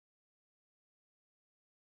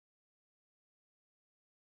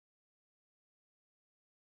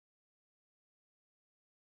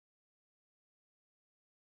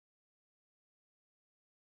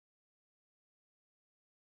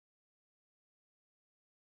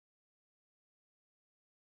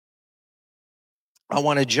I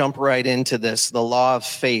want to jump right into this, the law of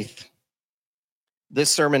faith. This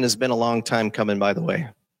sermon has been a long time coming, by the way.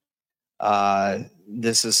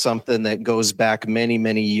 This is something that goes back many,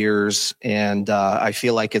 many years, and I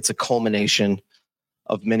feel like it's a culmination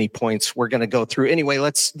of many points we're going to go through. Anyway,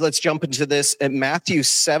 let's jump into this. At Matthew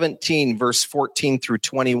 17, verse 14 through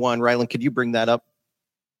 21. Rylan, could you bring that up?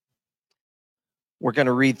 We're going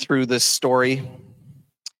to read through this story.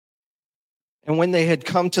 And when they had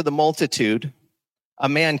come to the multitude, a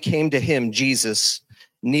man came to him, Jesus,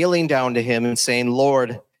 kneeling down to him and saying,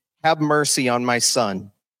 Lord, have mercy on my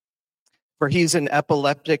son. For he's an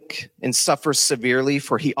epileptic and suffers severely,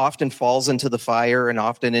 for he often falls into the fire and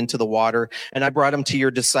often into the water. And I brought him to your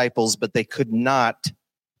disciples, but they could not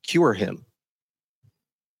cure him.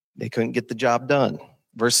 They couldn't get the job done.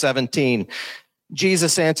 Verse 17,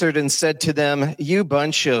 Jesus answered and said to them, you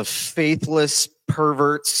bunch of faithless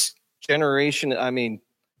perverts, generation.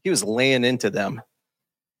 He was laying into them.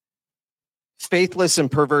 Faithless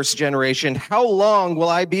and perverse generation, how long will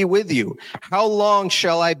I be with you? How long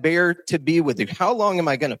shall I bear to be with you? How long am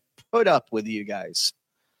I going to put up with you guys?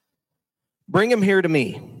 Bring him here to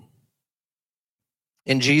me.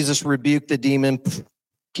 And Jesus rebuked the demon,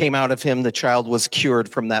 came out of him. The child was cured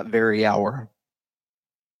from that very hour.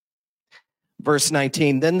 Verse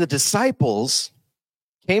 19, then the disciples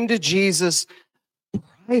came to Jesus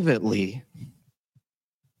privately,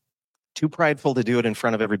 too prideful to do it in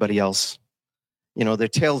front of everybody else. You know, their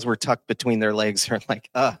tails were tucked between their legs. They're like,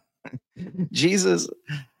 Jesus,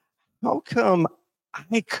 how come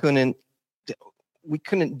we couldn't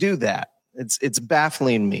do that? It's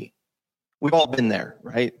baffling me. We've all been there,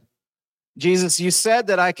 right? Jesus, you said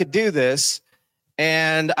that I could do this,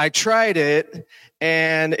 and I tried it,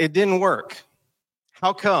 and it didn't work.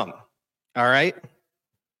 How come? All right.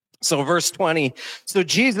 So verse 20, so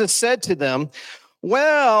Jesus said to them,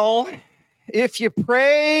 well, if you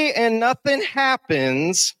pray and nothing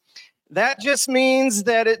happens, that just means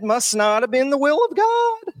that it must not have been the will of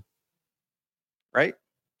God. Right?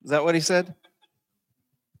 Is that what he said?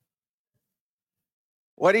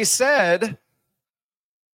 What he said,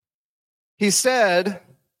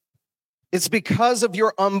 it's because of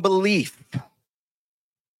your unbelief.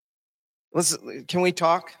 Listen, can we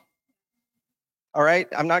talk? All right?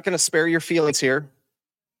 I'm not going to spare your feelings here.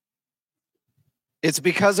 It's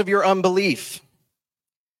because of your unbelief.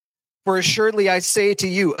 For assuredly, I say to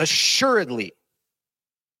you, assuredly,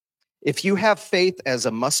 if you have faith as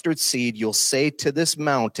a mustard seed, you'll say to this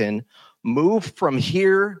mountain, move from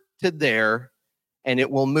here to there, and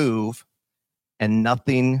it will move, and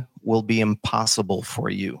nothing will be impossible for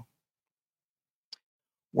you.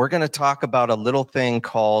 We're going to talk about a little thing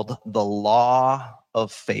called the law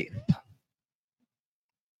of faith.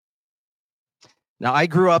 Now, I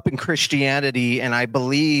grew up in Christianity, and I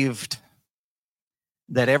believed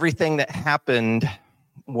that everything that happened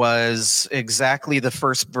was exactly the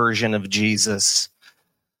first version of Jesus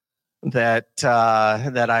that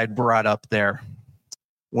I'd brought up there.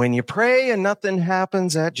 When you pray and nothing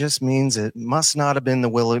happens, that just means it must not have been the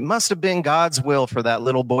will. It must have been God's will for that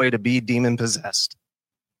little boy to be demon-possessed.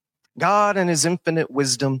 God and his infinite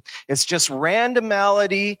wisdom, it's just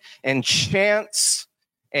randomity and chance.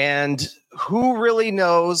 And who really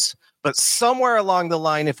knows? But somewhere along the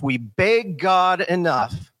line, if we beg God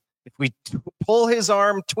enough, if we pull his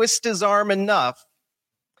arm, twist his arm enough,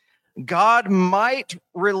 God might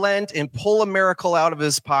relent and pull a miracle out of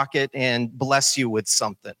his pocket and bless you with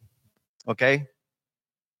something. Okay?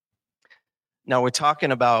 Now, we're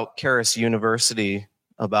talking about Charis University,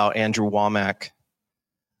 about Andrew Wommack.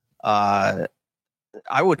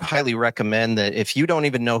 I would highly recommend that if you don't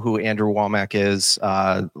even know who Andrew Wommack is,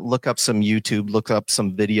 look up some YouTube, look up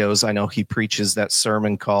some videos. I know he preaches that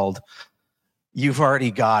sermon called, You've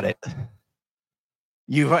Already Got It.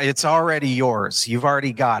 It's already yours. You've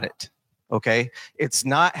already got it. Okay? It's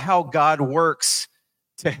not how God works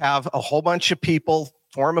to have a whole bunch of people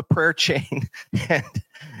form a prayer chain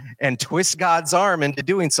and twist God's arm into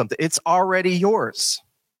doing something. It's already yours.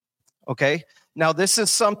 Okay? Now, this is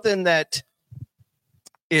something that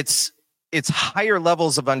it's higher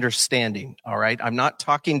levels of understanding, all right? I'm not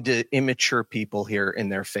talking to immature people here in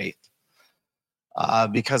their faith.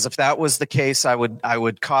 Because if that was the case, I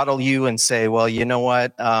would coddle you and say, well, you know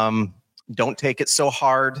what? Don't take it so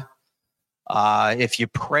hard. If you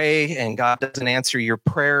pray and God doesn't answer your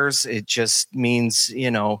prayers, it just means,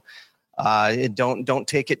 don't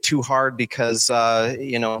take it too hard because,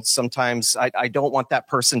 sometimes I don't want that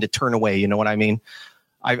person to turn away. You know what I mean?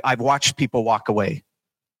 I've watched people walk away.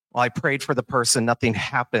 Well, I prayed for the person. Nothing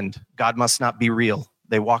happened. God must not be real.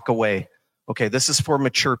 They walk away. Okay, this is for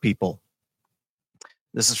mature people.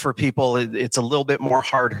 This is for people, it's a little bit more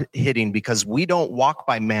hard hitting because we don't walk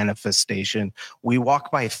by manifestation. We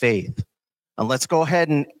walk by faith. And let's go ahead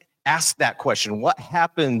and ask that question. What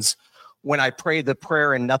happens when I pray the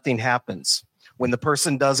prayer and nothing happens? When the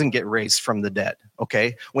person doesn't get raised from the dead,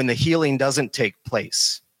 okay? When the healing doesn't take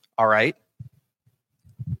place, all right?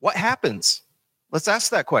 What happens? Let's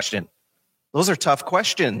ask that question. Those are tough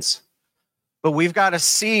questions. But we've got to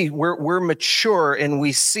see, we're mature and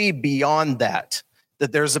we see beyond that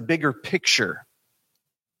there's a bigger picture.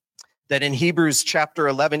 That in Hebrews chapter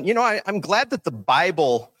 11, I'm glad that the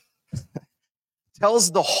Bible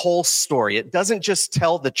tells the whole story. It doesn't just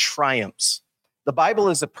tell the triumphs. The Bible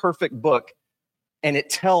is a perfect book, and it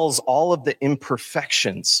tells all of the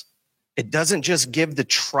imperfections. It doesn't just give the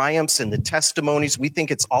triumphs and the testimonies. We think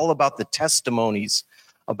it's all about the testimonies,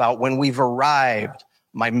 about when we've arrived,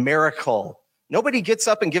 my miracle. Nobody gets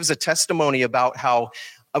up and gives a testimony about how,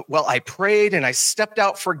 well, I prayed and I stepped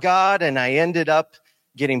out for God and I ended up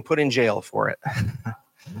getting put in jail for it.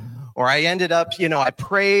 Or I ended up, I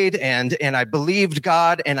prayed and I believed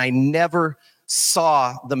God and I never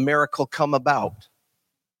saw the miracle come about.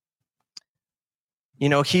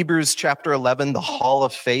 Hebrews chapter 11, the hall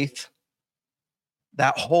of faith,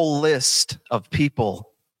 that whole list of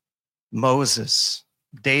people, Moses,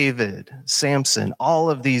 David, Samson, all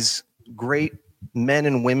of these great men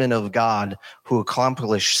and women of God who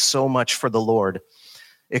accomplished so much for the Lord.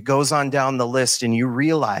 It goes on down the list and you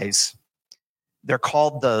realize they're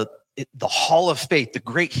called the hall of faith, the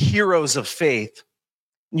great heroes of faith.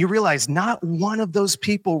 And you realize not one of those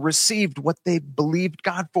people received what they believed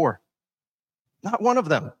God for. Not one of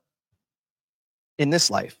them in this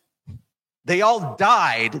life. They all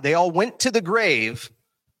died. They all went to the grave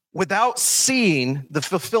without seeing the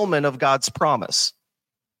fulfillment of God's promise.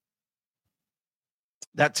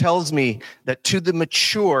 That tells me that to the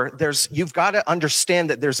mature, you've got to understand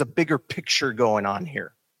that there's a bigger picture going on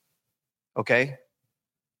here. Okay?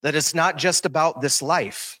 That it's not just about this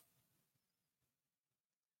life.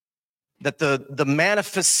 That the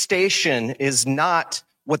manifestation is not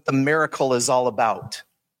what the miracle is all about.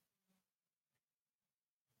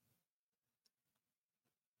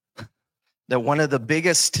 That one of the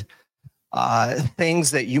biggest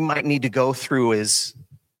things that you might need to go through is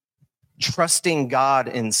trusting God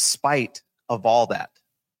in spite of all that,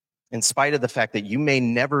 in spite of the fact that you may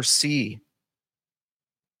never see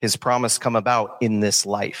his promise come about in this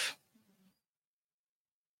life.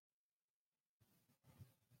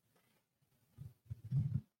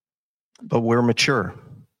 But we're mature.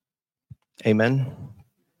 Amen.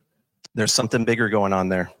 There's something bigger going on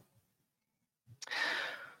there.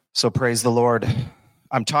 So praise the Lord.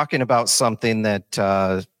 I'm talking about something that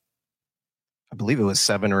I believe it was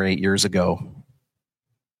 7 or 8 years ago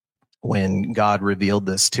when God revealed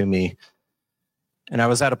this to me. And I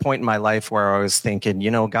was at a point in my life where I was thinking,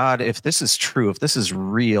 God, if this is true, if this is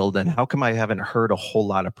real, then how come I haven't heard a whole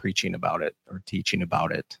lot of preaching about it or teaching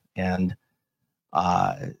about it? And,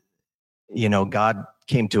 God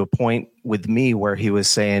came to a point with me where he was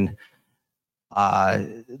saying,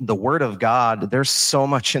 the word of God, there's so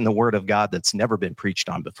much in the word of God that's never been preached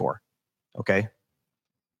on before. Okay.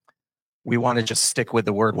 We want to just stick with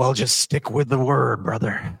the word. Well, just stick with the word,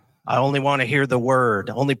 brother. I only want to hear the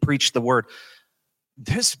word, only preach the word.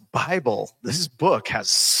 This Bible, this book has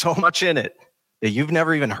so much in it that you've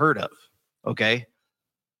never even heard of. Okay.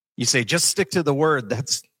 You say, just stick to the word.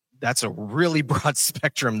 That's a really broad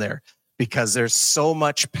spectrum there, because there's so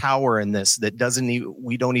much power in this that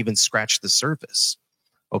we don't even scratch the surface.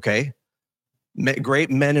 Okay. Great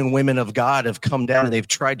men and women of God have come down and they've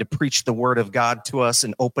tried to preach the word of God to us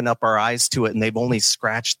and open up our eyes to it, and they've only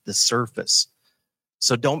scratched the surface.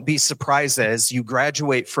 So don't be surprised that as you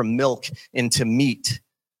graduate from milk into meat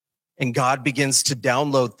and God begins to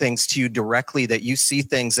download things to you directly, that you see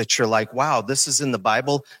things that you're like, wow, this is in the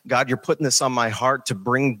Bible. God, you're putting this on my heart to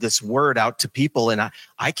bring this word out to people. And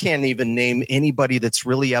I can't even name anybody that's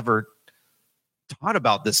really ever taught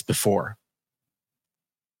about this before.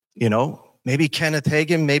 Maybe Kenneth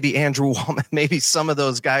Hagin, maybe Andrew Wommack, maybe some of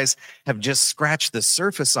those guys have just scratched the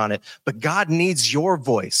surface on it. But God needs your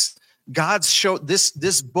voice.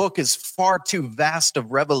 This book is far too vast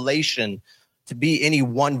of revelation to be any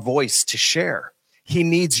one voice to share. He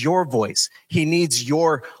needs your voice. He needs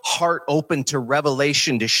your heart open to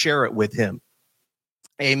revelation to share it with him.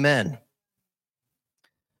 Amen.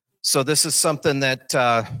 So this is something that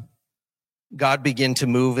God began to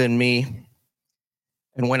move in me.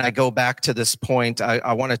 And when I go back to this point,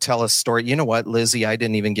 I want to tell a story. You know what, Lizzie, I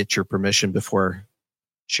didn't even get your permission before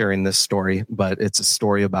sharing this story, but it's a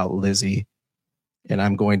story about Lizzie. And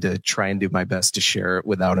I'm going to try and do my best to share it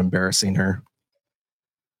without embarrassing her.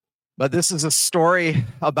 But this is a story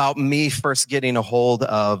about me first getting a hold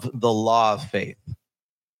of the law of faith.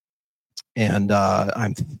 And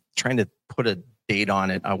I'm trying to put a date on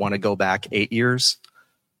it. I want to go back 8 years.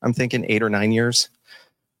 I'm thinking 8 or 9 years,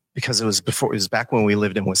 because it was back when we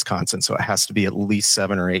lived in Wisconsin. So it has to be at least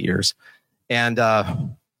 7 or 8 years. And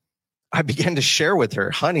I began to share with her,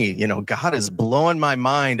 honey, God is blowing my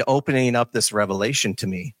mind, opening up this revelation to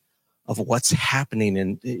me of what's happening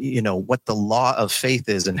and, what the law of faith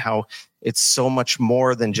is and how it's so much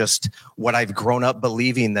more than just what I've grown up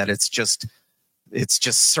believing, that it's just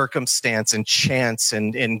circumstance and chance,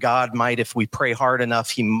 and God might, if we pray hard enough,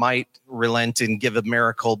 he might relent and give a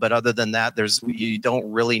miracle. But other than that, you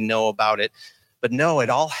don't really know about it. But no, it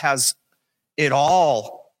all has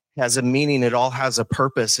a meaning. It all has a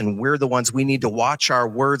purpose. And we're the ones, we need to watch our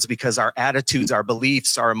words, because our attitudes, our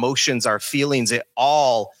beliefs, our emotions, our feelings, it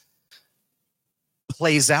all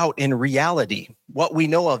plays out in reality, what we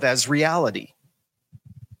know of as reality.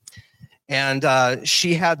 And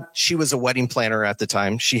she was a wedding planner at the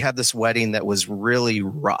time. She had this wedding that was really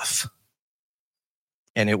rough.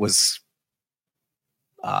 And it was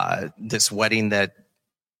this wedding that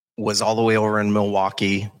was all the way over in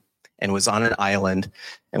Milwaukee and was on an island.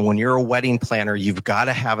 And when you're a wedding planner, you've got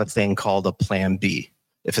to have a thing called a plan B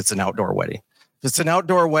if it's an outdoor wedding. If it's an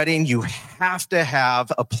outdoor wedding, you have to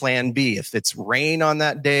have a plan B. If it's rain on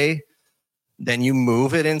that day, then you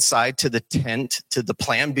move it inside to the tent, to the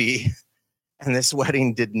plan B. And this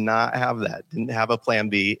wedding did not have that, didn't have a plan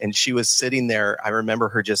B. And she was sitting there. I remember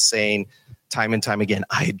her just saying time and time again,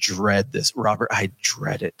 I dread this, Robert, I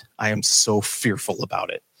dread it. I am so fearful about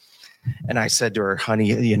it. And I said to her,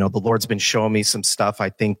 honey, the Lord's been showing me some stuff. I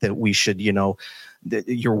think that we should,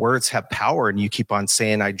 your words have power, and you keep on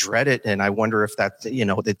saying, I dread it. And I wonder if that,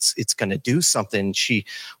 it's going to do something.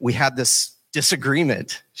 We had this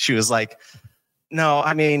disagreement. She was like, no,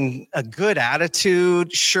 I mean, a good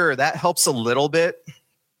attitude, sure, that helps a little bit. It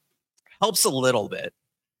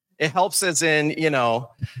helps as in,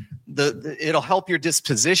 it'll help your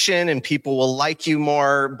disposition and people will like you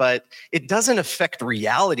more, but it doesn't affect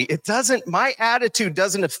reality. My attitude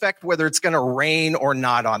doesn't affect whether it's going to rain or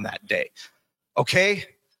not on that day. Okay.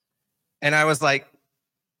 And I was like,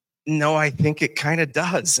 no, I think it kind of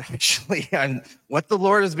does actually. And what the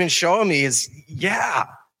Lord has been showing me is, yeah,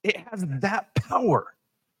 it has that power.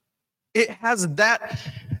 It has that,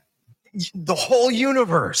 the whole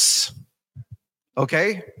universe.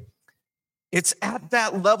 Okay. It's at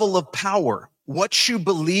that level of power. What you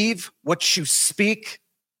believe, what you speak,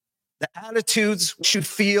 the attitudes, what you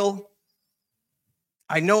feel.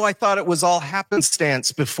 I know I thought it was all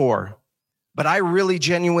happenstance before, but I really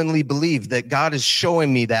genuinely believe that God is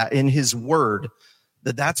showing me that in his word,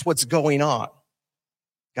 that that's what's going on.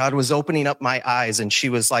 God was opening up my eyes, and she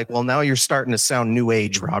was like, well, now you're starting to sound new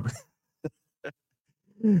age, Robert.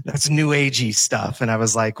 That's new agey stuff. And I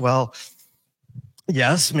was like, well,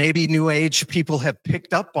 yes, maybe new age people have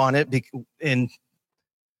picked up on it. And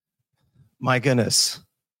my goodness,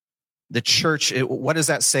 the church, what does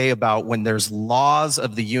that say about when there's laws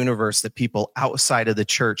of the universe that people outside of the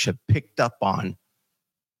church have picked up on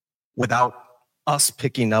without us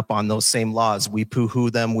picking up on those same laws? We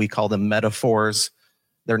poo-hoo them. We call them metaphors.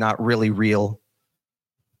 They're not really real.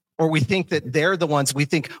 Or we think that they're the ones, we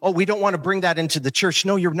think, oh, we don't want to bring that into the church.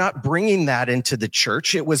 No, you're not bringing that into the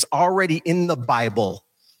church. It was already in the Bible.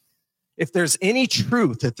 If there's any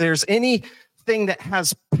truth, if there's anything that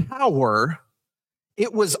has power,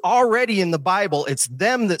 it was already in the Bible. It's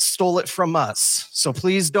them that stole it from us. So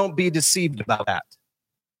please don't be deceived about that.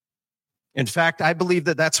 In fact, I believe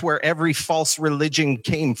that that's where every false religion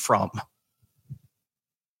came from.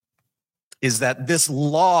 Is that this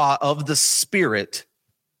law of the Spirit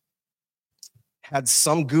had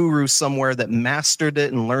some guru somewhere that mastered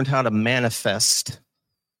it and learned how to manifest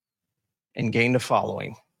and gained a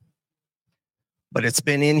following. But it's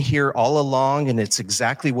been in here all along, and it's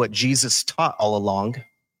exactly what Jesus taught all along.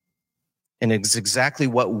 And it's exactly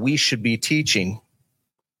what we should be teaching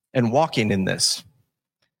and walking in this.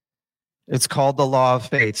 It's called the law of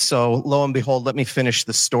faith. So lo and behold, let me finish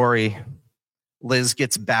the story. Liz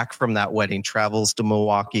gets back from that wedding, travels to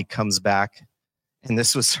Milwaukee, comes back. And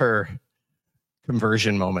this was her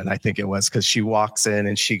conversion moment, I think it was, because she walks in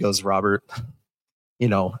and she goes, Robert,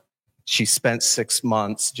 she spent 6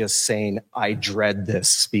 months just saying, I dread this,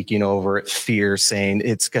 speaking over it, fear, saying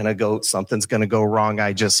something's going to go wrong.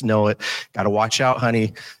 I just know it. Got to watch out,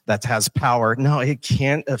 honey. That has power. No, it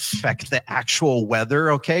can't affect the actual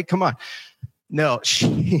weather. Okay, come on. No,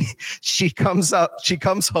 she comes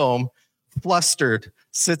home, flustered,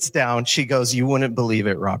 sits down. She goes, you wouldn't believe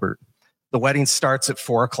it, Robert. The wedding starts at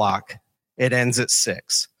 4:00. It ends at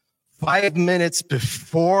 6. 5 minutes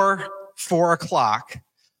before 4:00,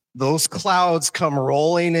 those clouds come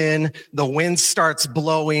rolling in. The wind starts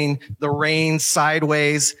blowing, the rain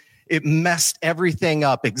sideways. It messed everything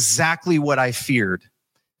up, exactly what I feared.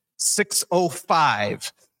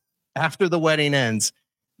 6:05, after the wedding ends,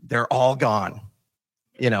 they're all gone.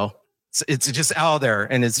 You know, it's just out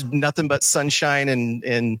there, and it's nothing but sunshine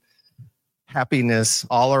and happiness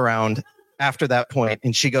all around after that point.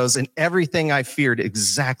 And she goes, and everything I feared,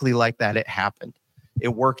 exactly like that, it happened. It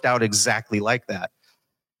worked out exactly like that.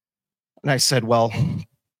 And I said, well,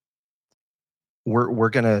 we're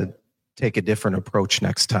going to take a different approach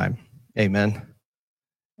next time. Amen.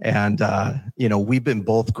 And, we've been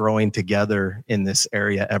both growing together in this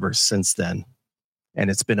area ever since then. And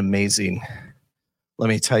it's been amazing. Let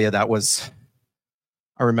me tell you,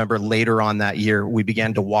 I remember later on that year, we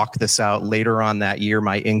began to walk this out. Later on that year,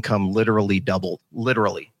 my income literally doubled.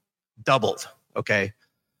 Okay.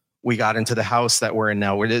 We got into the house that we're in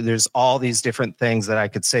now. There's all these different things that I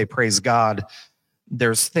could say, praise God.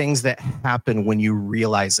 There's things that happen when you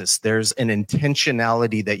realize this. There's an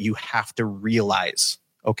intentionality that you have to realize.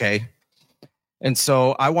 Okay. And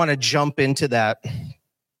so I want to jump into that.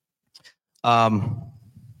 I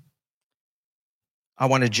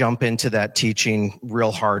want to jump into that teaching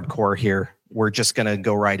real hardcore here. We're just going to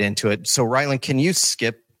go right into it. So Rylan, can you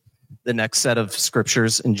skip the next set of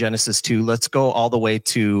scriptures in Genesis 2? Let's go all the way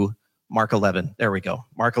to Mark 11. There we go.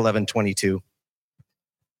 Mark 11:22.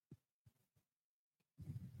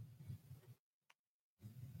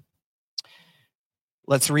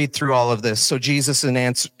 Let's read through all of this. So Jesus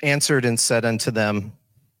answered and said unto them,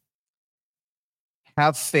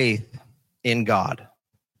 have faith in God.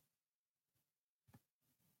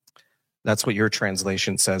 That's what your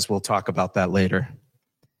translation says. We'll talk about that later.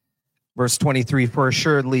 Verse 23, for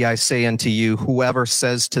assuredly I say unto you, whoever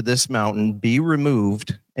says to this mountain, be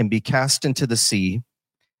removed and be cast into the sea,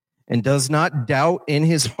 and does not doubt in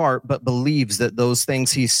his heart, but believes that those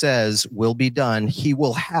things he says will be done, he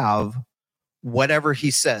will have whatever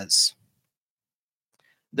he says.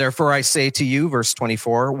 Therefore I say to you, verse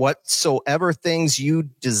 24, whatsoever things you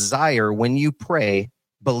desire when you pray,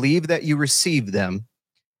 believe that you receive them,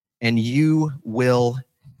 and you will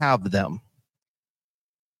have them.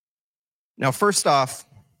 Now, first off,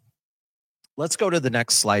 let's go to the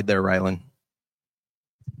next slide there, Rylan.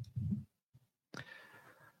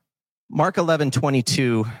 Mark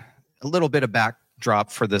 11:22, a little bit of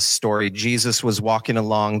backdrop for this story. Jesus was walking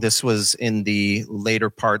along. This was in the later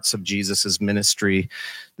parts of Jesus's ministry.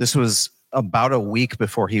 This was about a week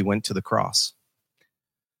before he went to the cross.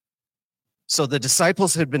 So the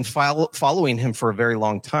disciples had been following him for a very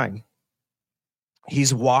long time.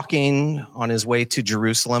 He's walking on his way to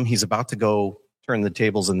Jerusalem. He's about to go turn the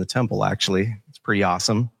tables in the temple, actually. It's pretty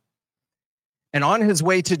awesome. And on his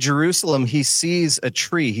way to Jerusalem, he sees a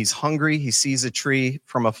tree. He's hungry. He sees a tree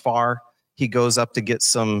from afar. He goes up to get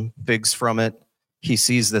some figs from it. He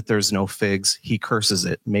sees that there's no figs. He curses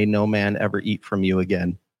it. May no man ever eat from you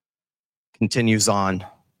again. Continues on.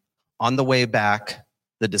 On the way back,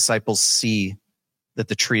 the disciples see that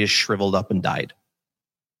the tree is shriveled up and died.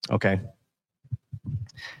 Okay.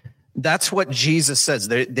 That's what Jesus says.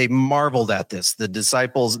 They marveled at this. The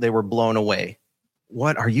disciples, they were blown away.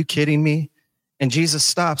 What? Are you kidding me? And Jesus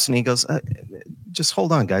stops and he goes, just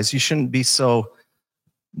hold on, guys. You shouldn't be so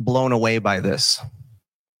blown away by this.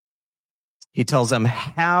 He tells them,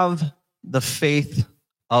 have the faith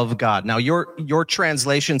of God. Now, your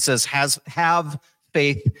translation says have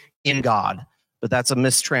faith in God, but that's a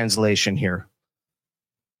mistranslation here.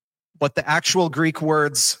 What the actual Greek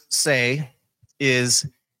words say is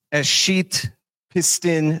eschit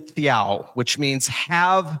pistin theou, which means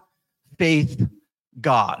have faith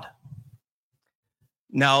God.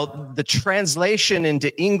 Now, the translation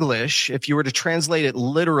into English, if you were to translate it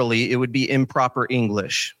literally, it would be improper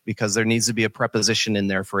English because there needs to be a preposition in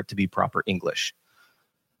there for it to be proper English.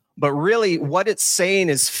 But really, what it's saying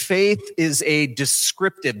is faith is a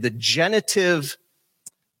descriptive, the genitive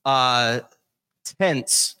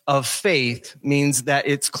tense of faith means that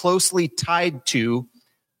it's closely tied to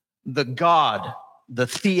the God, the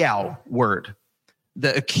theou word.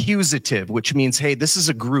 The accusative, which means, hey, this is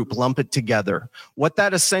a group, lump it together. What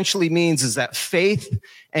that essentially means is that faith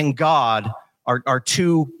and God are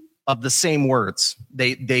two of the same words.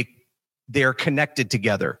 They are connected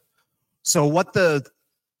together. So what the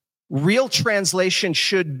real translation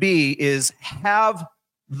should be is have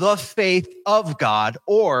the faith of God,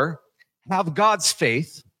 or have God's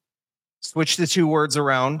faith. Switch the two words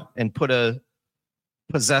around and put a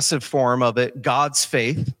possessive form of it, God's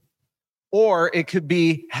faith. Or it could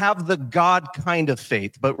be have the God kind of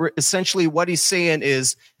faith. But essentially what he's saying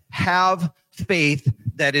is have faith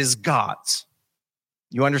that is God's.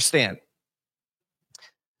 You understand?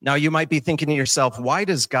 Now you might be thinking to yourself, why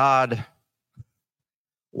does God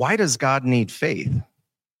need faith?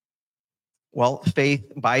 Well,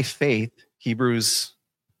 by faith, Hebrews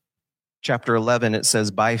chapter 11, it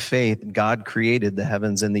says, by faith, God created the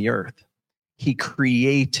heavens and the earth. He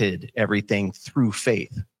created everything through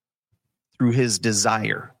faith, through his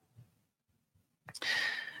desire.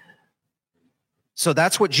 So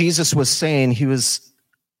that's what Jesus was saying. He was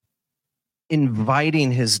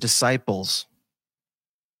inviting his disciples.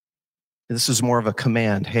 This is more of a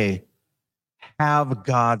command. Hey, have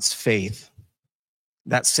God's faith.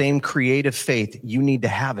 That same creative faith, you need to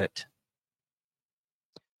have it.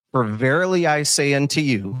 For verily I say unto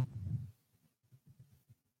you,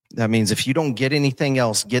 that means if you don't get anything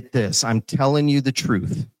else, get this. I'm telling you the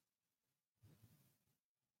truth.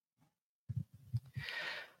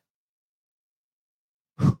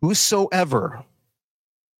 Whosoever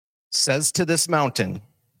says to this mountain,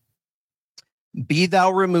 be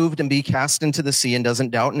thou removed and be cast into the sea, and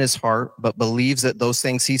doesn't doubt in his heart, but believes that those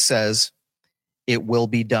things he says, it will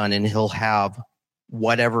be done, and he'll have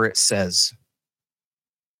whatever it says.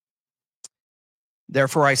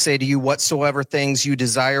 Therefore, I say to you, whatsoever things you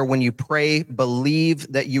desire when you pray,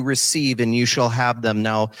 believe that you receive, and you shall have them.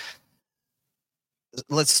 Now,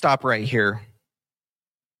 let's stop right here.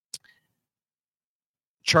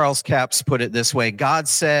 Charles Capps put it this way. God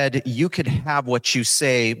said, you could have what you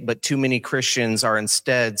say, but too many Christians are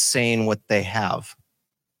instead saying what they have.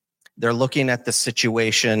 They're looking at the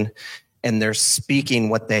situation and they're speaking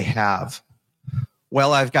what they have.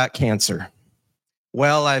 Well, I've got cancer.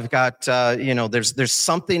 Well, I've got, there's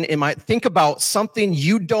something think about something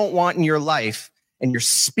you don't want in your life and you're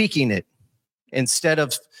speaking it instead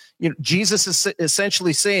of, Jesus is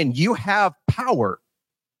essentially saying you have power.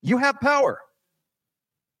 You have power.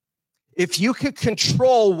 If you could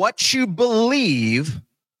control what you believe,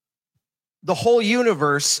 the whole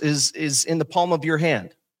universe is in the palm of your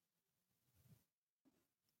hand.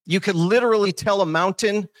 You could literally tell a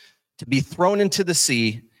mountain to be thrown into the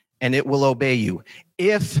sea and it will obey you.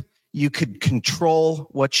 If you could control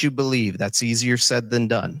what you believe, that's easier said than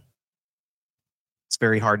done. It's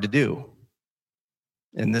very hard to do.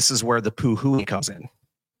 And this is where the poo-hooey comes in.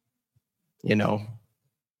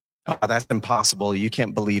 Oh, that's impossible. You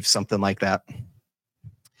can't believe something like that.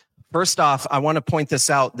 First off, I want to point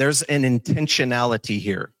this out. There's an intentionality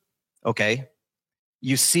here, okay?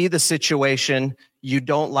 You see the situation. You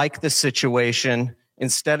don't like the situation.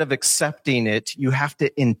 Instead of accepting it, you have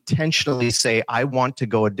to intentionally say, I want to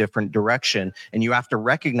go a different direction. And you have to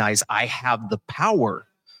recognize I have the power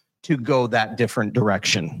to go that different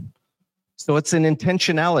direction. So it's an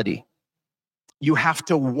intentionality. You have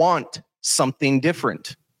to want something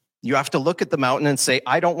different. You have to look at the mountain and say,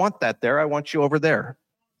 I don't want that there. I want you over there.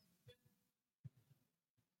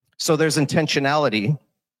 So there's intentionality.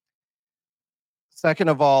 Second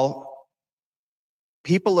of all,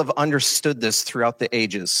 people have understood this throughout the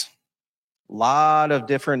ages. A lot of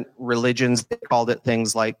different religions, they called it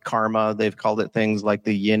things like karma. They've called it things like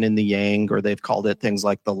the yin and the yang, or they've called it things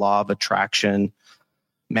like the law of attraction,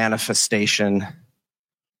 manifestation.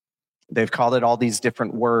 They've called it all these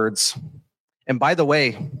different words. And by the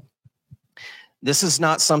way, this is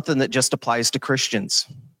not something that just applies to Christians.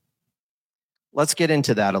 Let's get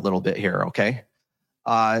into that a little bit here, okay?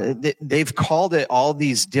 They've called it all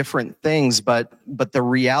these different things, but the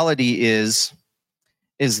reality is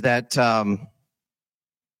that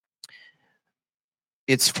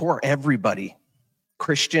it's for everybody.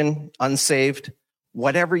 Christian, unsaved,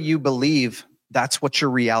 whatever you believe, that's what your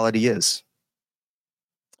reality is.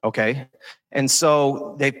 Okay? And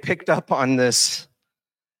so they picked up on this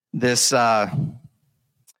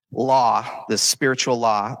law, this spiritual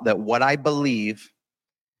law, that what I believe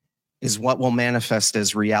is what will manifest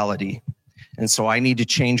as reality. And so I need to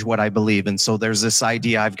change what I believe. And so there's this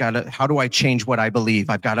idea, how do I change what I believe?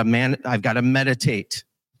 I've got to meditate.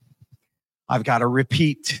 I've got to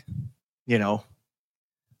repeat,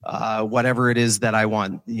 whatever it is that I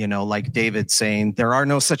want, like David saying, there are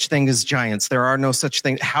no such thing as giants. There are no such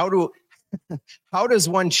thing. How does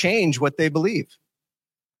one change what they believe?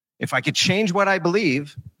 If I could change what I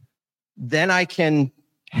believe, then I can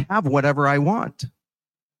have whatever I want.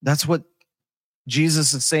 That's what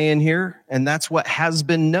Jesus is saying here, and that's what has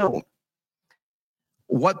been known.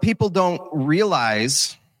 What people don't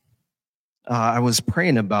realize, I was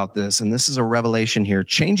praying about this, and this is a revelation here.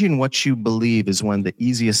 Changing what you believe is one of the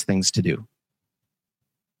easiest things to do.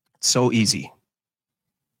 It's so easy.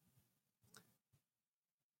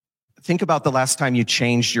 Think about the last time you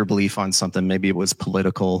changed your belief on something. Maybe it was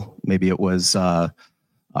political. Maybe it was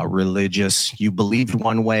religious. You believed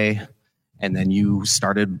one way, and then you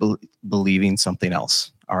started believing something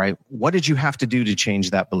else. All right. What did you have to do to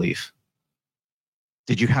change that belief?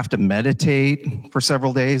 Did you have to meditate for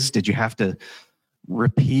several days? Did you have to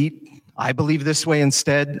repeat, I believe this way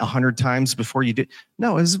instead, 100 times before you did?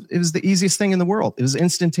 No, it was the easiest thing in the world. It was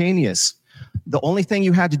instantaneous. The only thing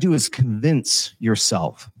you had to do is convince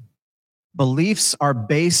yourself. Beliefs are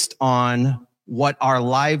based on what our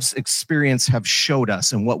lives experience have showed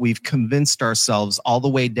us and what we've convinced ourselves all the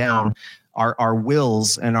way down, our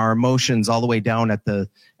wills and our emotions all the way down at the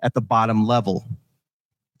bottom level.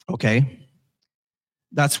 Okay?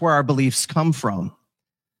 That's where our beliefs come from.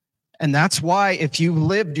 And that's why if you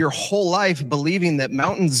lived your whole life believing that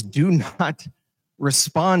mountains do not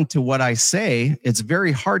respond to what I say, it's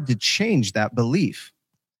very hard to change that belief.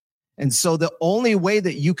 And so the only way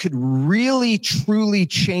that you could really, truly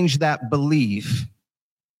change that belief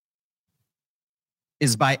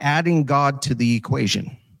is by adding God to the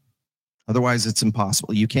equation. Otherwise, it's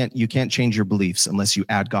impossible. You can't change your beliefs unless you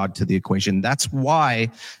add God to the equation. That's why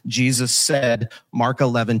Jesus said, Mark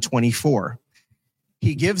 11:24.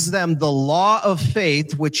 He gives them the law of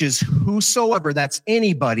faith, which is whosoever, that's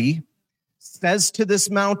anybody, says to this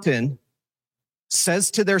mountain, says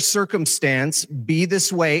to their circumstance, be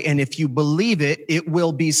this way, and if you believe it, it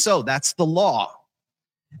will be so. That's the law.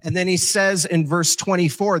 And then he says in verse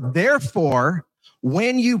 24, therefore,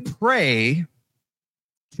 when you pray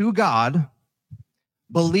to God,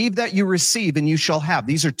 believe that you receive and you shall have.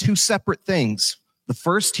 These are two separate things. The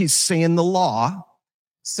first, he's saying the law.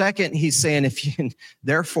 Second, he's saying,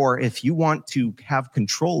 therefore, if you want to have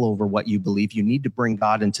control over what you believe, you need to bring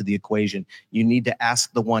God into the equation. You need to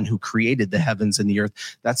ask the one who created the heavens and the earth.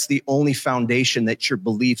 That's the only foundation that your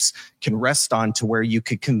beliefs can rest on, to where you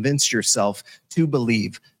could convince yourself to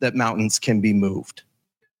believe that mountains can be moved.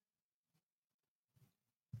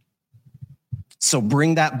 So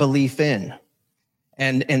bring that belief in.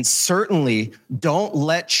 And certainly don't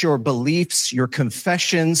let your beliefs, your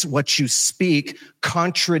confessions, what you speak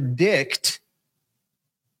contradict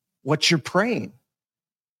what you're praying.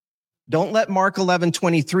 Don't let Mark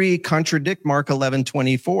 11:23 contradict Mark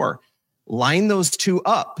 11:24. Line those two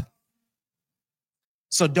up.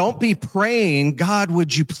 So don't be praying, God,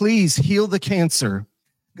 would you please heal the cancer?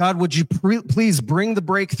 God, would you please bring the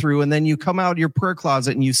breakthrough? And then you come out of your prayer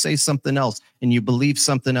closet and you say something else and you believe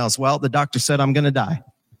something else. Well, the doctor said I'm going to die.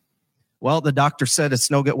 Well, the doctor said it's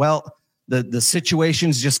no good. Well, the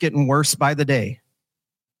situation's just getting worse by the day.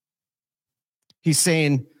 He's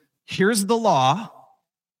saying, here's the law.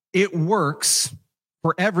 It works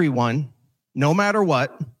for everyone, no matter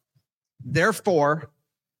what. Therefore,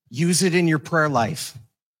 use it in your prayer life.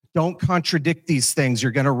 Don't contradict these things.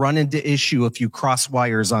 You're going to run into issue if you cross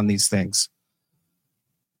wires on these things.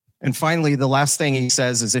 And finally, the last thing he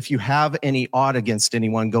says is, if you have any ought against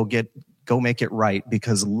anyone, go make it right,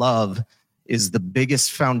 because love is the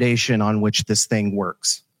biggest foundation on which this thing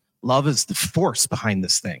works. Love is the force behind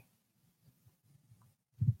this thing.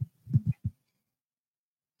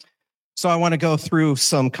 So I want to go through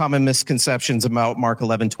some common misconceptions about Mark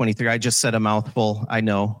 11:23. I just said a mouthful. I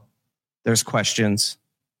know there's questions.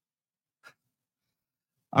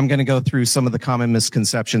 I'm going to go through some of the common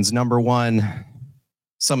misconceptions. Number one,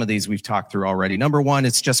 some of these we've talked through already. Number one,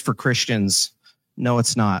 it's just for Christians. No,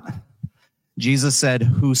 it's not. Jesus said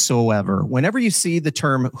whosoever. Whenever you see the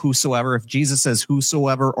term whosoever, if Jesus says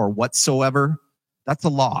whosoever or whatsoever, that's a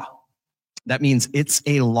law. That means it's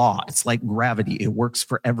a law. It's like gravity. It works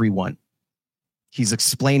for everyone. He's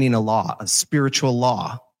explaining a law, a spiritual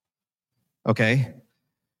law. Okay?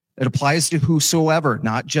 It applies to whosoever,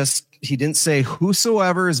 not just, he didn't say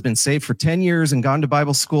whosoever has been saved for 10 years and gone to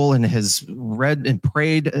Bible school and has read and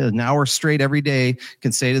prayed an hour straight every day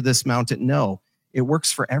can say to this mountain. No, it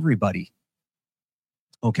works for everybody.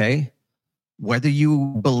 Okay? Whether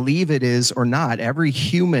you believe it is or not, every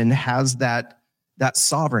human has that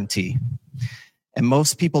sovereignty. And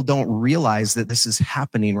most people don't realize that this is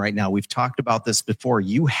happening right now. We've talked about this before.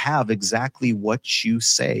 You have exactly what you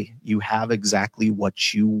say. You have exactly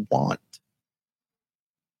what you want.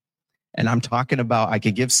 And I'm talking about, I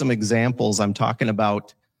could give some examples. I'm talking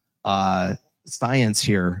about science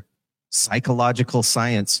here, psychological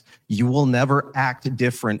science. You will never act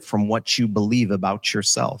different from what you believe about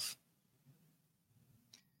yourself.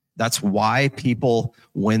 That's why people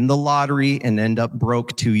win the lottery and end up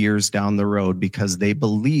broke 2 years down the road, because they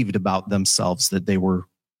believed about themselves that they were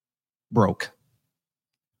broke.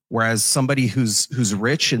 Whereas somebody who's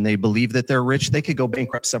rich and they believe that they're rich, they could go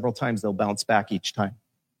bankrupt several times. They'll bounce back each time.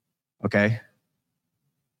 Okay?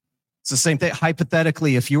 It's the same thing.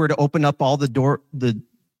 Hypothetically, if you were to open up all the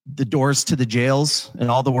the doors to the jails in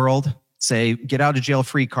all the world, say, get out of jail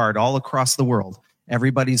free card all across the world.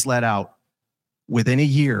 Everybody's let out. Within a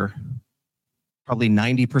year, probably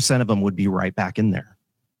 90% of them would be right back in there,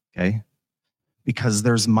 okay? Because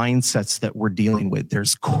there's mindsets that we're dealing with.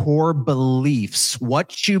 There's core beliefs.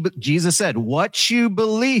 Jesus said, what you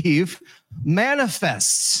believe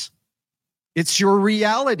manifests. It's your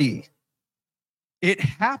reality. It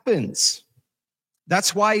happens.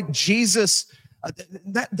 That's why that's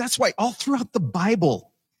why all throughout the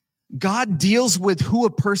Bible, God deals with who a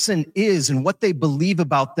person is and what they believe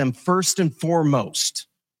about them first and foremost.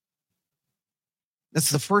 That's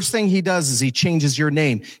the first thing he does is he changes your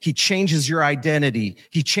name. He changes your identity.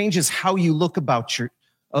 He changes how you look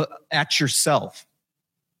at yourself.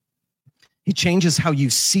 He changes how you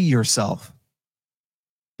see yourself.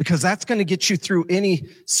 Because that's going to get you through any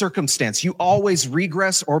circumstance. You always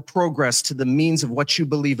regress or progress to the means of what you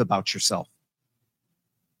believe about yourself.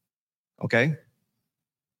 Okay?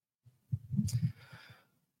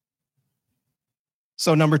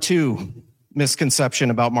 So number 2, misconception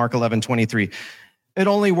about Mark 11:23. It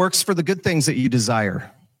only works for the good things that you desire.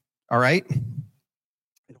 All right?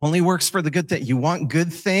 It only works for the good that you want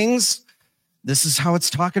good things. This is how it's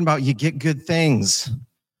talking about. You get good things,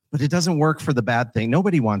 but it doesn't work for the bad thing.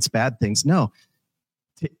 Nobody wants bad things. No.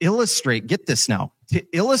 To illustrate, get this now. To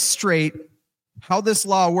illustrate how this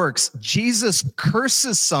law works, Jesus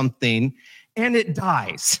curses something and it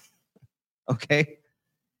dies. Okay?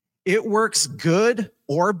 It works good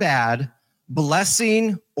or bad,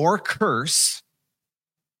 blessing or curse,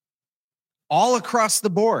 all across the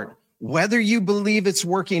board. Whether you believe it's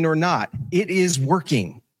working or not, it is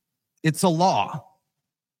working. It's a law.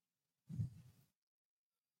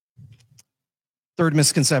 Third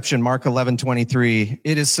misconception, Mark 11:23.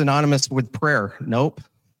 It is synonymous with prayer. Nope.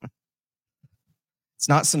 It's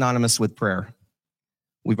not synonymous with prayer.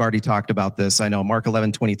 We've already talked about this. I know Mark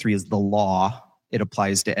 11:23 is the law. It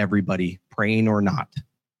applies to everybody, praying or not.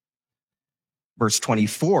 Verse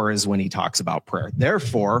 24 is when he talks about prayer.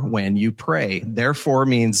 Therefore, when you pray, therefore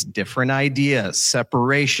means different ideas,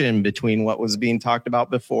 separation between what was being talked about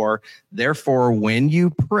before. Therefore, when you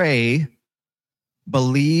pray,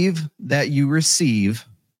 believe that you receive.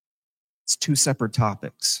 It's 2 separate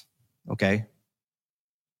topics, okay?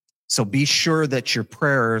 So be sure that your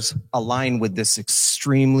prayers align with this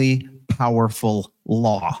extremely powerful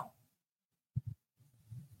law.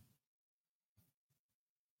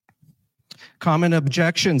 Common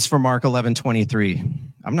objections for Mark 11:23.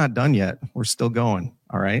 I'm not done yet. We're still going,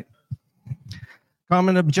 all right?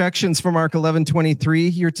 Common objections for Mark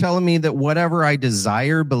 11:23. You're telling me that whatever I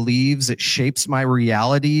desire believes it shapes my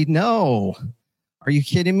reality? No. Are you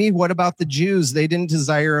kidding me? What about the Jews? They didn't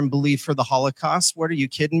desire and believe for the Holocaust. What, are you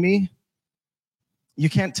kidding me? You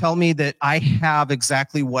can't tell me that I have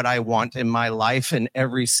exactly what I want in my life in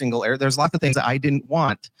every single area. There's lots of things that I didn't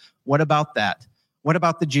want. What about that? What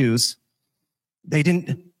about the Jews? They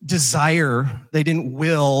didn't desire, they didn't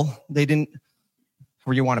will, they didn't,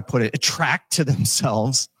 where you want to put it, attract to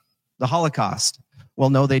themselves the Holocaust. Well,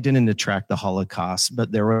 no, they didn't attract the Holocaust,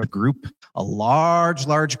 but there were a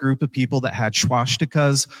large group of people that had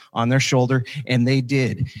swastikas on their shoulder, and they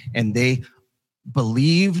did. And they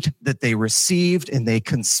believed that they received, and they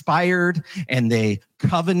conspired, and they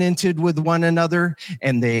covenanted with one another,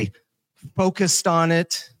 and they focused on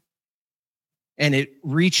it. And it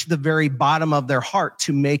reached the very bottom of their heart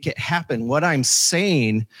to make it happen. What I'm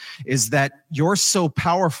saying is that you're so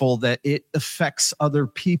powerful that it affects other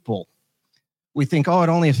people. We think, oh, it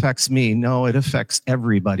only affects me. No, it affects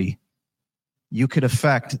everybody. You could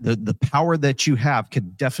affect, the power that you have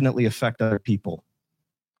could definitely affect other people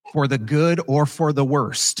for the good or for the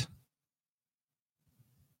worst.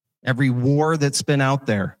 Every war that's been out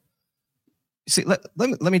there. See,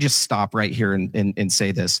 let me just stop right here and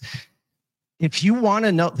say this. If you want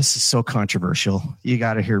to know, this is so controversial. You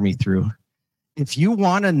got to hear me through. If you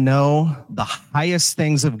want to know the highest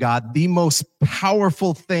things of God, the most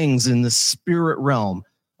powerful things in the spirit realm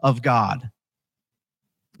of God,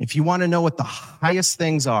 if you want to know what the highest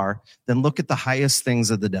things are, then look at the highest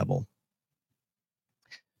things of the devil.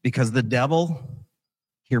 Because the devil,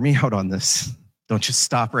 hear me out on this. Don't just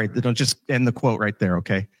stop right there. Don't just end the quote right there,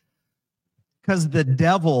 okay? Because the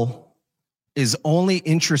devil is only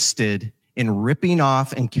interested in ripping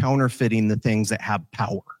off and counterfeiting the things that have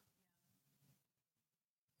power.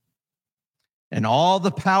 And all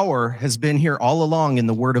the power has been here all along in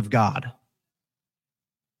the Word of God.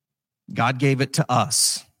 God gave it to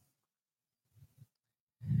us.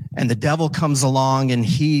 And the devil comes along and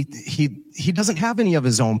he doesn't have any of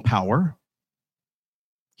his own power.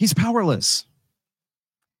 He's powerless.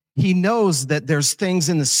 He knows that there's things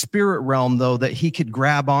in the spirit realm, though, that he could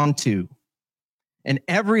grab onto. And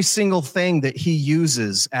every single thing that he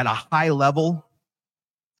uses at a high level,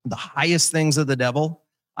 the highest things of the devil,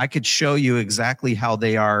 I could show you exactly how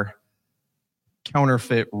they are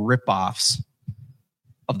counterfeit ripoffs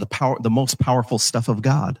of the most powerful stuff of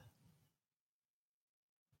God.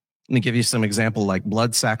 Let me give you some example, like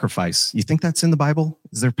blood sacrifice. You think that's in the Bible?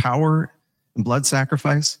 Is there power in blood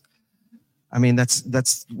sacrifice? I mean,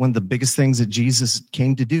 that's one of the biggest things that Jesus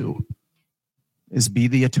came to do, is be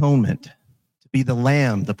the atonement, to be the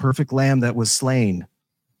lamb, the perfect lamb that was slain.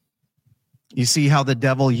 You see how the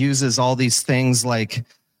devil uses all these things like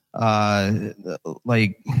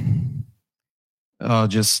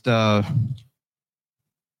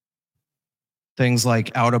things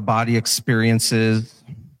like out-of-body experiences.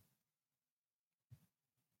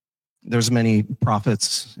 There's many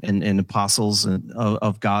prophets and apostles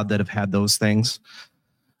of God that have had those things.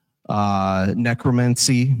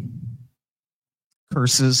 Necromancy,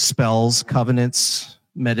 curses, spells, covenants,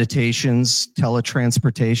 meditations,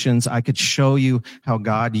 teletransportations. I could show you how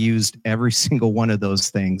God used every single one of those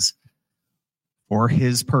things for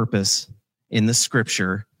his purpose in the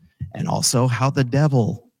scripture, and also how the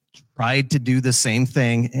devil tried to do the same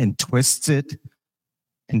thing and twists it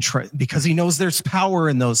and because he knows there's power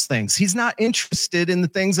in those things. He's not interested in the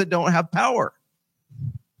things that don't have power.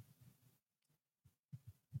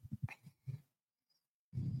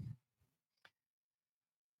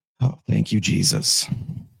 Oh, thank you, Jesus.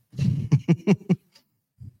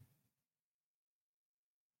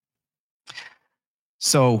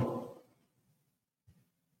 So,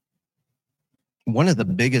 one of the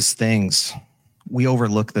biggest things, we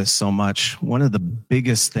overlook this so much, one of the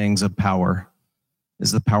biggest things of power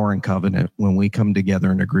is the power in covenant. When we come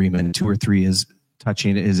together in agreement, 2 or 3 is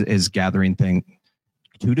touching, is gathering thing.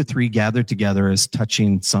 2 to 3 gathered together is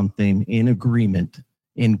touching something in agreement,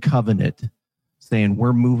 in covenant, saying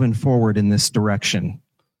we're moving forward in this direction.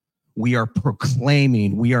 We are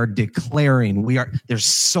proclaiming, we are declaring, there's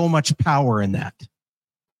so much power in that.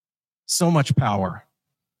 So much power.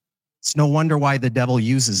 It's no wonder why the devil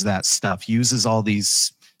uses that stuff, uses all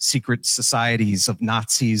these secret societies of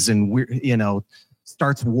Nazis and,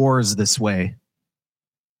 starts wars this way.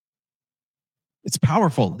 It's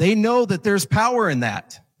powerful. They know that there's power in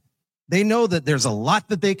that. They know that there's a lot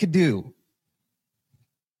that they could do.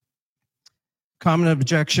 Common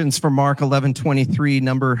objections for Mark 11:23,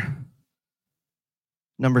 number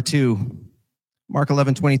 2. Mark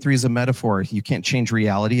 11:23 is a metaphor. You can't change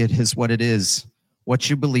reality. It is what it is. What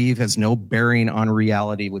you believe has no bearing on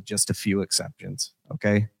reality, with just a few exceptions,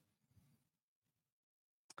 okay?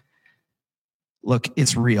 Look,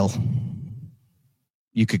 it's real.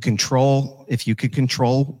 If you could control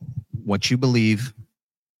what you believe,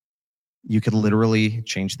 you could literally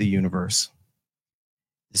change the universe.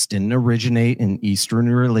 This didn't originate in Eastern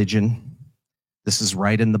religion. This is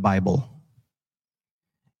right in the Bible.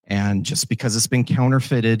 And just because it's been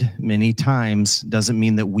counterfeited many times doesn't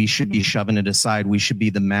mean that we should be shoving it aside. We should be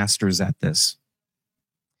the masters at this.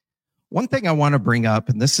 One thing I want to bring up,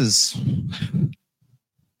 and this is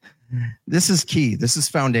key. This is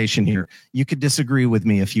foundation here. You could disagree with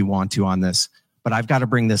me if you want to on this, but I've got to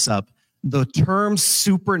bring this up. The term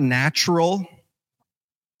supernatural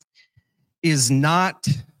is not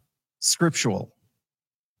scriptural.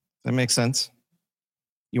 Does that make sense?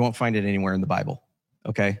 You won't find it anywhere in the Bible.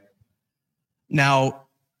 Okay. Now,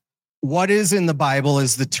 what is in the Bible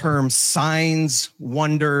is the term signs,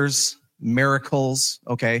 wonders, miracles.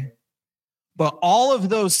 Okay. But all of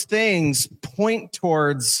those things point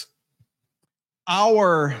towards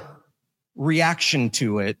our reaction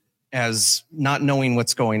to it as not knowing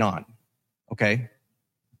what's going on. Okay.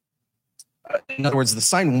 In other words, the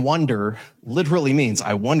sign wonder literally means,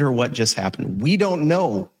 I wonder what just happened. We don't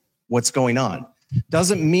know what's going on.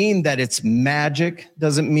 Doesn't mean that it's magic.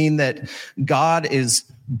 Doesn't mean that God is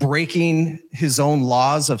breaking his own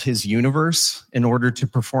laws of his universe in order to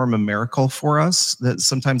perform a miracle for us. That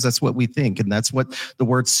sometimes that's what we think. And that's what the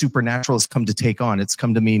word supernatural has come to take on. It's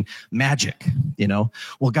come to mean magic,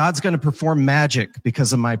 Well, God's going to perform magic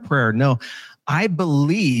because of my prayer. No, I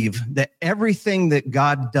believe that everything that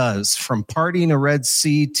God does, from parting a Red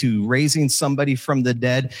Sea to raising somebody from the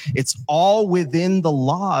dead, it's all within the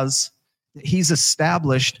laws that he's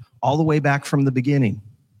established all the way back from the beginning.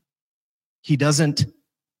 He doesn't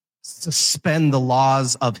suspend the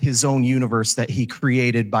laws of his own universe that he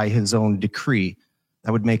created by his own decree.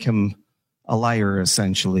 That would make him a liar,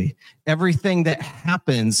 essentially. Everything that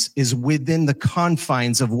happens is within the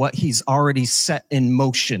confines of what he's already set in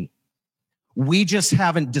motion. We just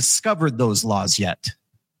haven't discovered those laws yet.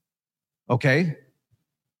 Okay?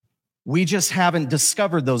 We just haven't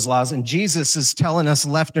discovered those laws, and Jesus is telling us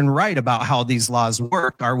left and right about how these laws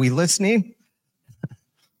work. Are we listening?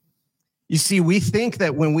 You see, we think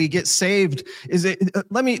that when we get saved,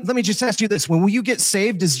 let me just ask you this. When you get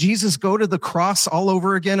saved, does Jesus go to the cross all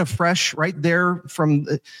over again afresh right there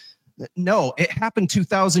no, it happened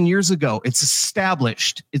 2,000 years ago. It's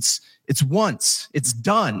established. It's once. It's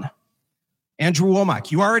done. Andrew Womack,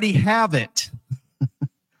 you already have it.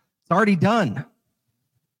 It's already done.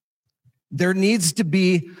 There needs to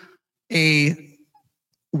be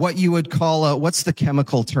what you would call what's the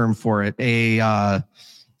chemical term for it? A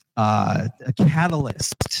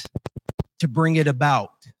catalyst to bring it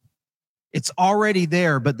about. It's already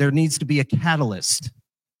there, but there needs to be a catalyst.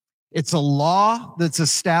 It's a law that's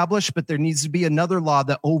established, but there needs to be another law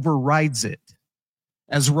that overrides it.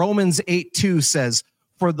 As Romans 8:2 says,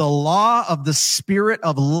 for the law of the Spirit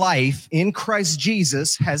of life in Christ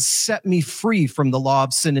Jesus has set me free from the law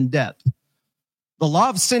of sin and death. The law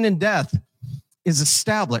of sin and death is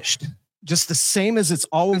established just the same as it's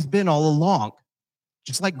always been all along.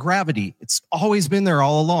 Just like gravity, it's always been there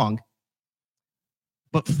all along.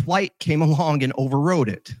 But flight came along and overrode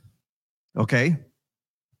it. Okay?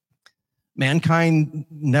 Mankind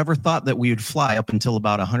never thought that we would fly up until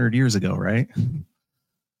about 100 years ago, right?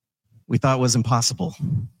 We thought it was impossible.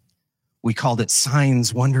 We called it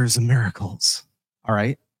signs, wonders, and miracles. All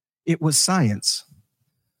right? It was science.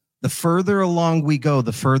 The further along we go,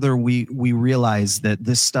 the further we realize that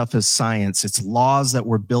this stuff is science. It's laws that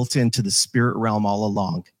were built into the spirit realm all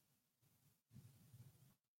along.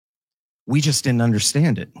 We just didn't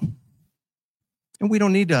understand it. And we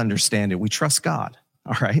don't need to understand it. We trust God,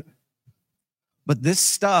 all right? But this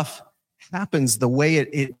stuff happens the way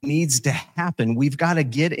it needs to happen. We've got to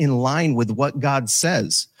get in line with what God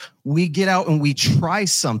says. We get out and we try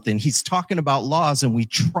something. He's talking about laws and we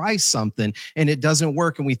try something and it doesn't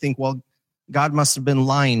work. And we think, well, God must have been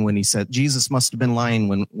lying when he said, Jesus must have been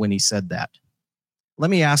lying when he said that. Let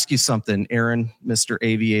me ask you something, Aaron, Mr.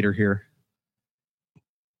 Aviator here.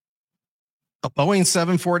 A Boeing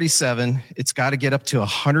 747, it's got to get up to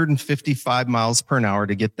 155 miles per hour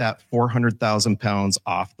to get that 400,000 pounds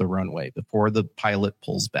off the runway before the pilot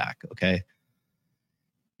pulls back, okay?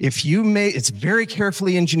 It's very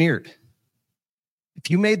carefully engineered.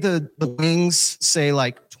 If you made the wings, say,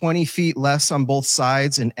 like 20 feet less on both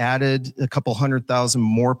sides and added a couple 100,000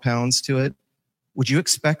 more pounds to it, would you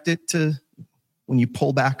expect it to, when you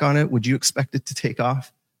pull back on it, would you expect it to take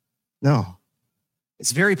off? No.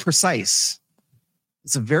 It's very precise.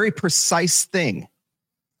 It's a very precise thing.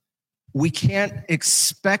 We can't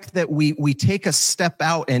expect that we take a step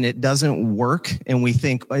out and it doesn't work and we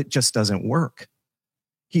think it just doesn't work.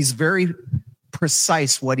 He's very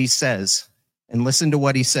precise what he says. And listen to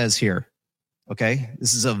what he says here. Okay?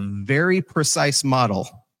 This is a very precise model.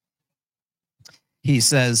 He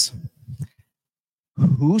says,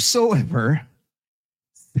 whosoever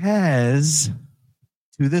says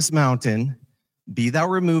to this mountain, be thou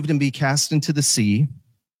removed and be cast into the sea,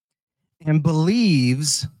 and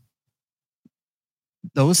believes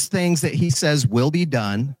those things that he says will be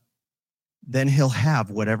done, then he'll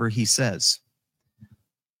have whatever he says.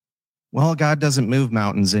 Well, God doesn't move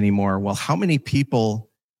mountains anymore. Well, how many people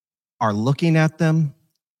are looking at them,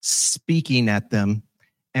 speaking at them,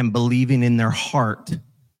 and believing in their heart?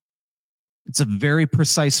 It's a very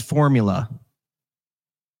precise formula.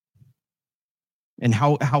 And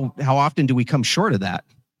how often do we come short of that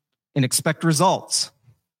and expect results?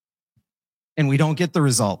 And we don't get the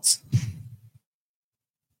results.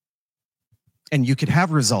 And you could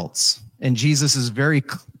have results. And Jesus is very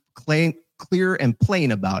clear and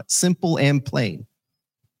plain about it, simple and plain.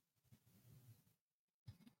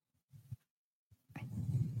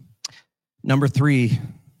 Number 3,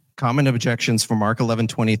 common objections for Mark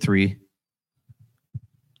 11:23.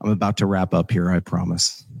 I'm about to wrap up here, I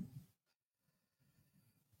promise.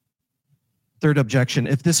 Third objection,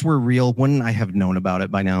 if this were real, wouldn't I have known about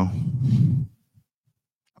it by now?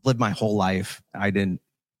 I've lived my whole life. I didn't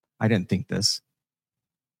think this.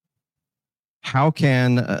 How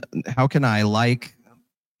can I, like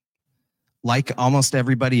almost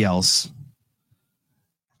everybody else,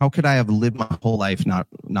 how could I have lived my whole life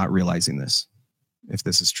not realizing this, if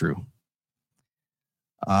this is true?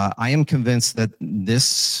 I am convinced that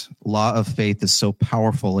this law of faith is so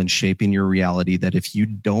powerful in shaping your reality that if you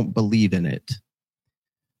don't believe in it,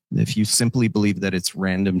 if you simply believe that it's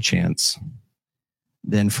random chance,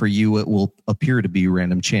 then for you it will appear to be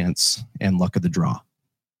random chance and luck of the draw.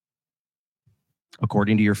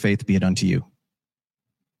 According to your faith, be it unto you.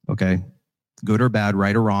 Okay? Good or bad,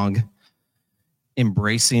 right or wrong,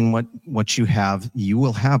 embracing what you have, you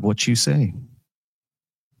will have what you say.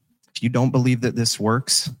 If you don't believe that this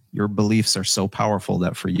works, your beliefs are so powerful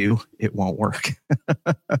that for you, it won't work.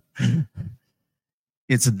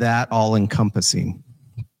 It's that all-encompassing.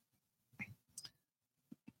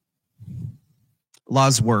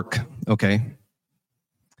 Laws work, okay?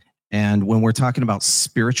 And when we're talking about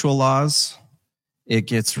spiritual laws, it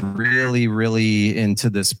gets really, really into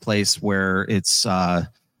this place where it's,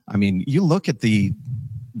 you look at the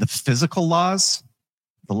physical laws,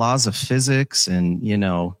 the laws of physics and,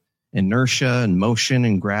 inertia and motion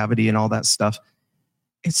and gravity and all that stuff.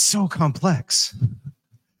 It's so complex.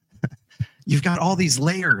 You've got all these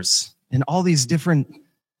layers and all these different,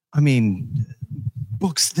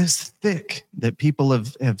 books this thick that people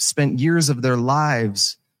have spent years of their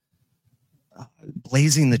lives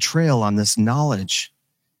blazing the trail on this knowledge.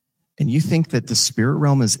 And you think that the spirit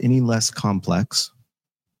realm is any less complex?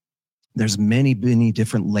 There's many, many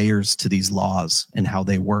different layers to these laws and how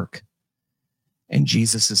they work. And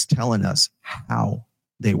Jesus is telling us how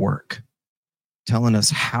they work, telling us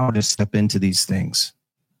how to step into these things.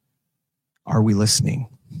 Are we listening?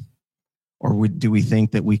 Or do we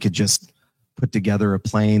think that we could just put together a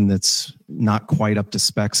plane that's not quite up to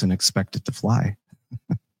specs and expect it to fly?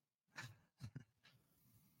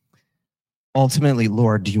 Ultimately,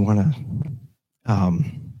 Lord, do you want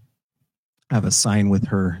to have a sign with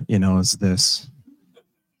her, as this?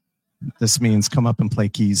 This means come up and play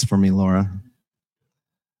keys for me, Laura.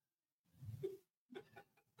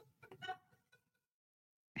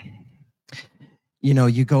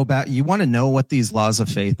 You go back, you want to know what these laws of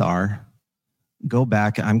faith are. Go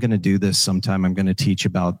back. I'm going to do this sometime. I'm going to teach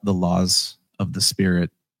about the laws of the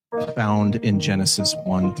Spirit found in Genesis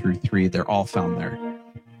 1-3. They're all found there.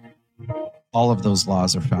 All of those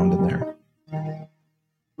laws are found in there.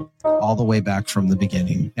 All the way back from the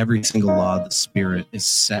beginning. Every single law of the Spirit is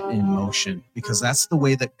set in motion because that's the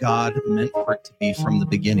way that God meant for it to be from the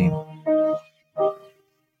beginning.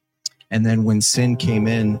 And then when sin came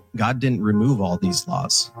in, God didn't remove all these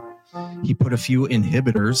laws. He put a few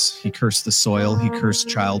inhibitors. He cursed the soil. He cursed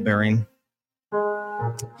childbearing.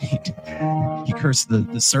 He cursed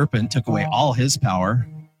the serpent, took away all his power.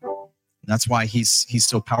 That's why he's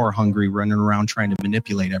so power hungry, running around trying to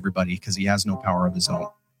manipulate everybody because he has no power of his own.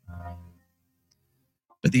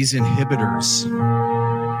 But these inhibitors,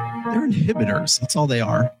 they're inhibitors. That's all they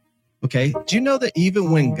are. Okay? Do you know that even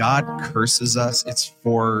when God curses us, it's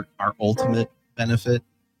for our ultimate benefit?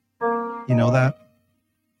 You know that?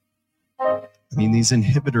 These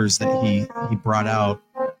inhibitors that he brought out,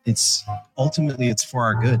 it's for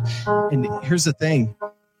our good. And here's the thing.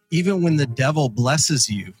 Even when the devil blesses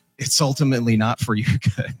you, it's ultimately not for your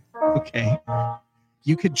good. Okay?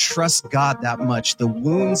 You could trust God that much. The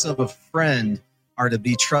wounds of a friend are to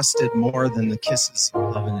be trusted more than the kisses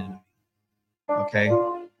of an enemy. Okay?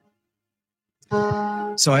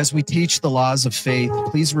 So as we teach the laws of faith,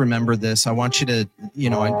 please remember this. I want you to,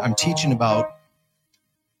 I'm teaching about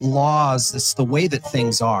laws. It's the way that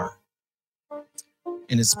things are.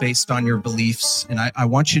 And it's based on your beliefs. And I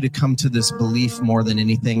want you to come to this belief more than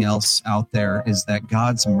anything else out there is that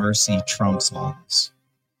God's mercy trumps all this.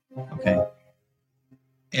 Okay?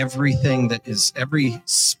 Every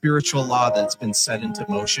spiritual law that's been set into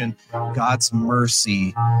motion, God's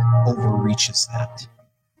mercy overreaches that.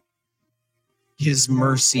 His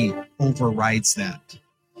mercy overrides that.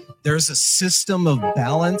 There's a system of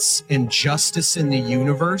balance and justice in the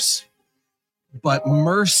universe, but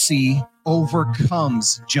mercy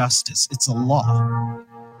overcomes justice. It's a law.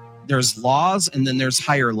 There's laws and then there's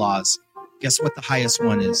higher laws. Guess what the highest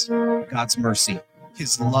one is? God's mercy.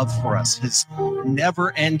 His love for us, his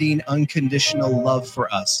never-ending, unconditional love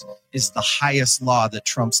for us is the highest law that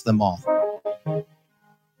trumps them all.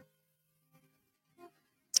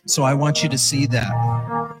 So I want you to see that.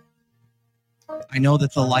 I know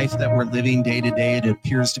that the life that we're living day to day, it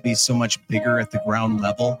appears to be so much bigger at the ground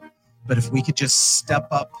level. But if we could just step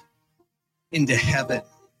up into heaven,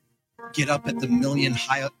 get up at the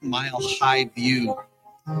mile high view,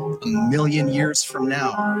 a million years from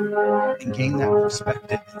now, and gain that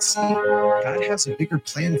perspective and see God has a bigger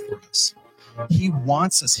plan for us. He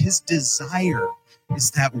wants us. His desire is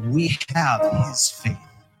that we have his faith.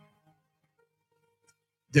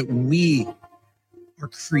 That we are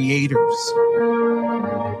creators.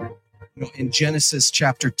 In Genesis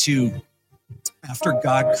chapter 2, after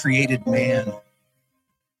God created man,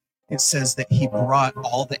 it says that he brought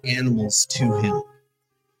all the animals to him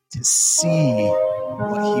to see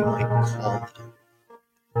what he might call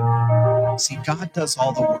them. See, God does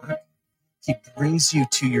all the work. He brings you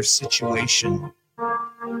to your situation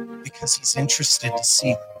because he's interested to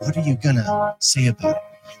see, what are you going to say about it?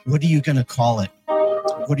 What are you going to call it?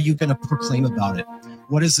 What are you going to proclaim about it?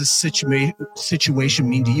 What does this situation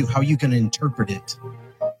mean to you? How are you going to interpret it?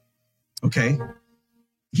 Okay.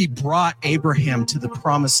 He brought Abraham to the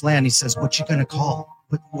promised land. He says, what you going to call?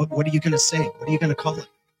 What are you going to say? What are you going to call it?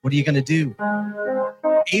 What are you going to do?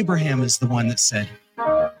 Abraham is the one that said,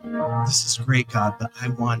 this is great, God, but I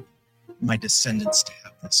want my descendants to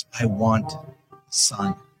have this. I want a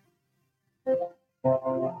son.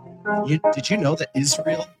 Did you know that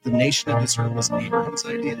Israel, the nation of Israel, was Abraham's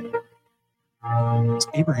idea? It was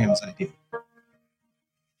Abraham's idea.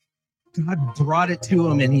 God brought it to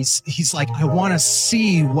him, and he's like, I want to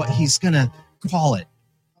see what he's going to call it,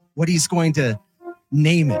 what he's going to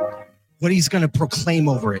name it, what he's going to proclaim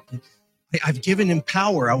over it. I've given him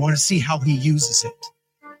power. I want to see how he uses it.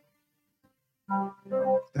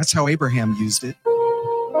 That's how Abraham used it.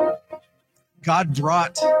 God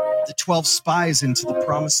brought the 12 spies into the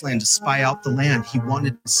promised land to spy out the land. He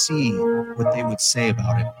wanted to see what they would say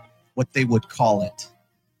about it, what they would call it,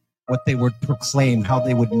 what they would proclaim, how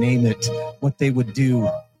they would name it, what they would do.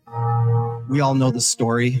 We all know the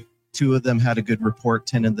story. 2 of them had a good report,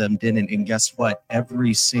 10 of them didn't. And guess what?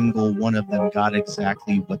 Every single one of them got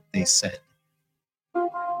exactly what they said.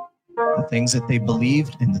 The things that they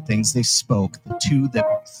believed and the things they spoke. The 2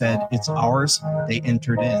 that said, it's ours, they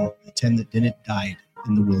entered in. The 10 that didn't died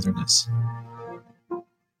in the wilderness.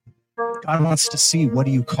 God wants to see, what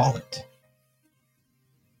do you call it?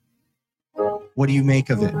 What do you make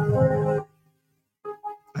of it?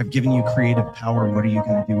 I've given you creative power. What are you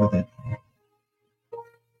going to do with it?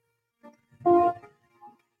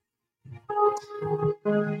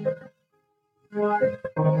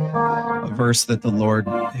 A verse that the Lord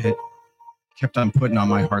kept on putting on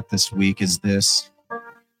my heart this week is this.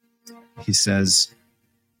 He says,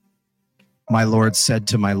 my Lord said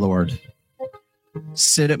to my Lord,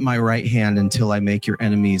 sit at my right hand until I make your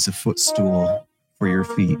enemies a footstool for your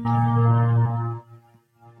feet.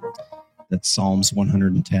 That's Psalms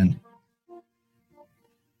 110.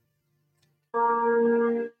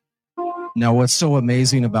 Now, what's so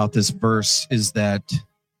amazing about this verse is that,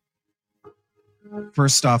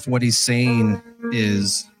 first off, what he's saying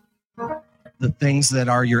is the things that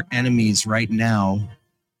are your enemies right now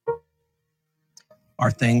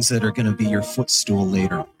are things that are going to be your footstool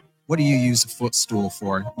later. What do you use a footstool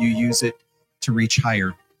for? You use it to reach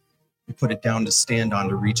higher. You put it down to stand on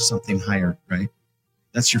to reach something higher, right?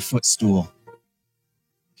 That's your footstool.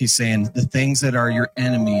 He's saying the things that are your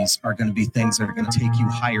enemies are going to be things that are going to take you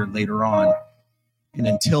higher later on. And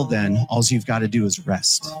until then, all you've got to do is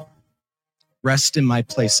rest. Rest in my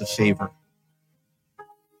place of favor.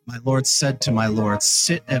 My Lord said to my Lord,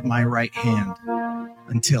 sit at my right hand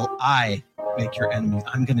until I make your enemies.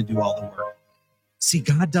 I'm going to do all the work. See,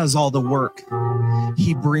 God does all the work.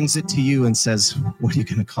 He brings it to you and says, what are you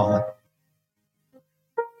going to call it?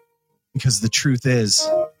 Because the truth is,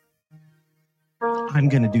 I'm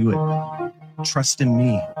going to do it. Trust in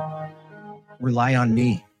me. Rely on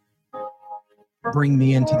me. Bring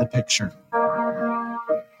me into the picture.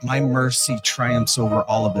 My mercy triumphs over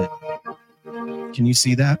all of it. Can you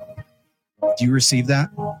see that? Do you receive that?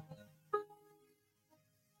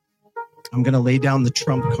 I'm going to lay down the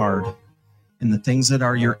trump card and the things that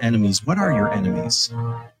are your enemies. What are your enemies?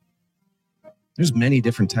 There's many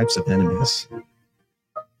different types of enemies.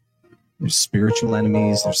 There's spiritual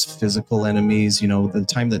enemies. There's physical enemies. You know, the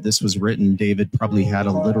time that this was written, David probably had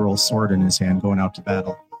a literal sword in his hand going out to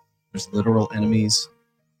battle. There's literal enemies.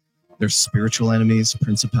 There's spiritual enemies,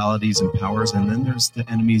 principalities and powers. And then there's the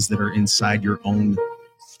enemies that are inside your own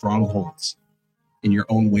strongholds, in your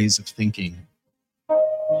own ways of thinking,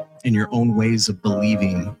 in your own ways of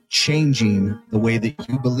believing, changing the way that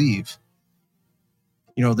you believe.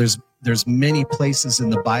 You know, there's many places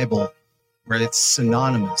in the Bible where it's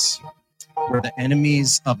synonymous, where the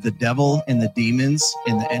enemies of the devil and the demons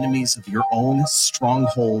and the enemies of your own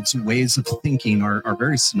strongholds, ways of thinking are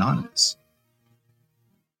very synonymous.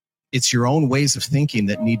 It's your own ways of thinking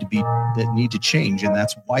that need to change, and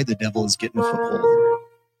that's why the devil is getting a foothold.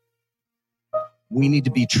 We need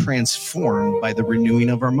to be transformed by the renewing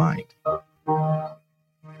of our mind.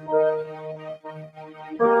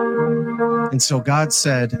 And so God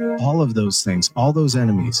said, all of those things, all those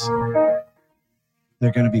enemies,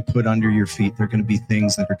 they're going to be put under your feet. They're going to be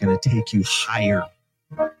things that are going to take you higher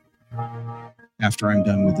after I'm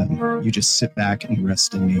done with them. You just sit back and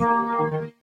rest in me.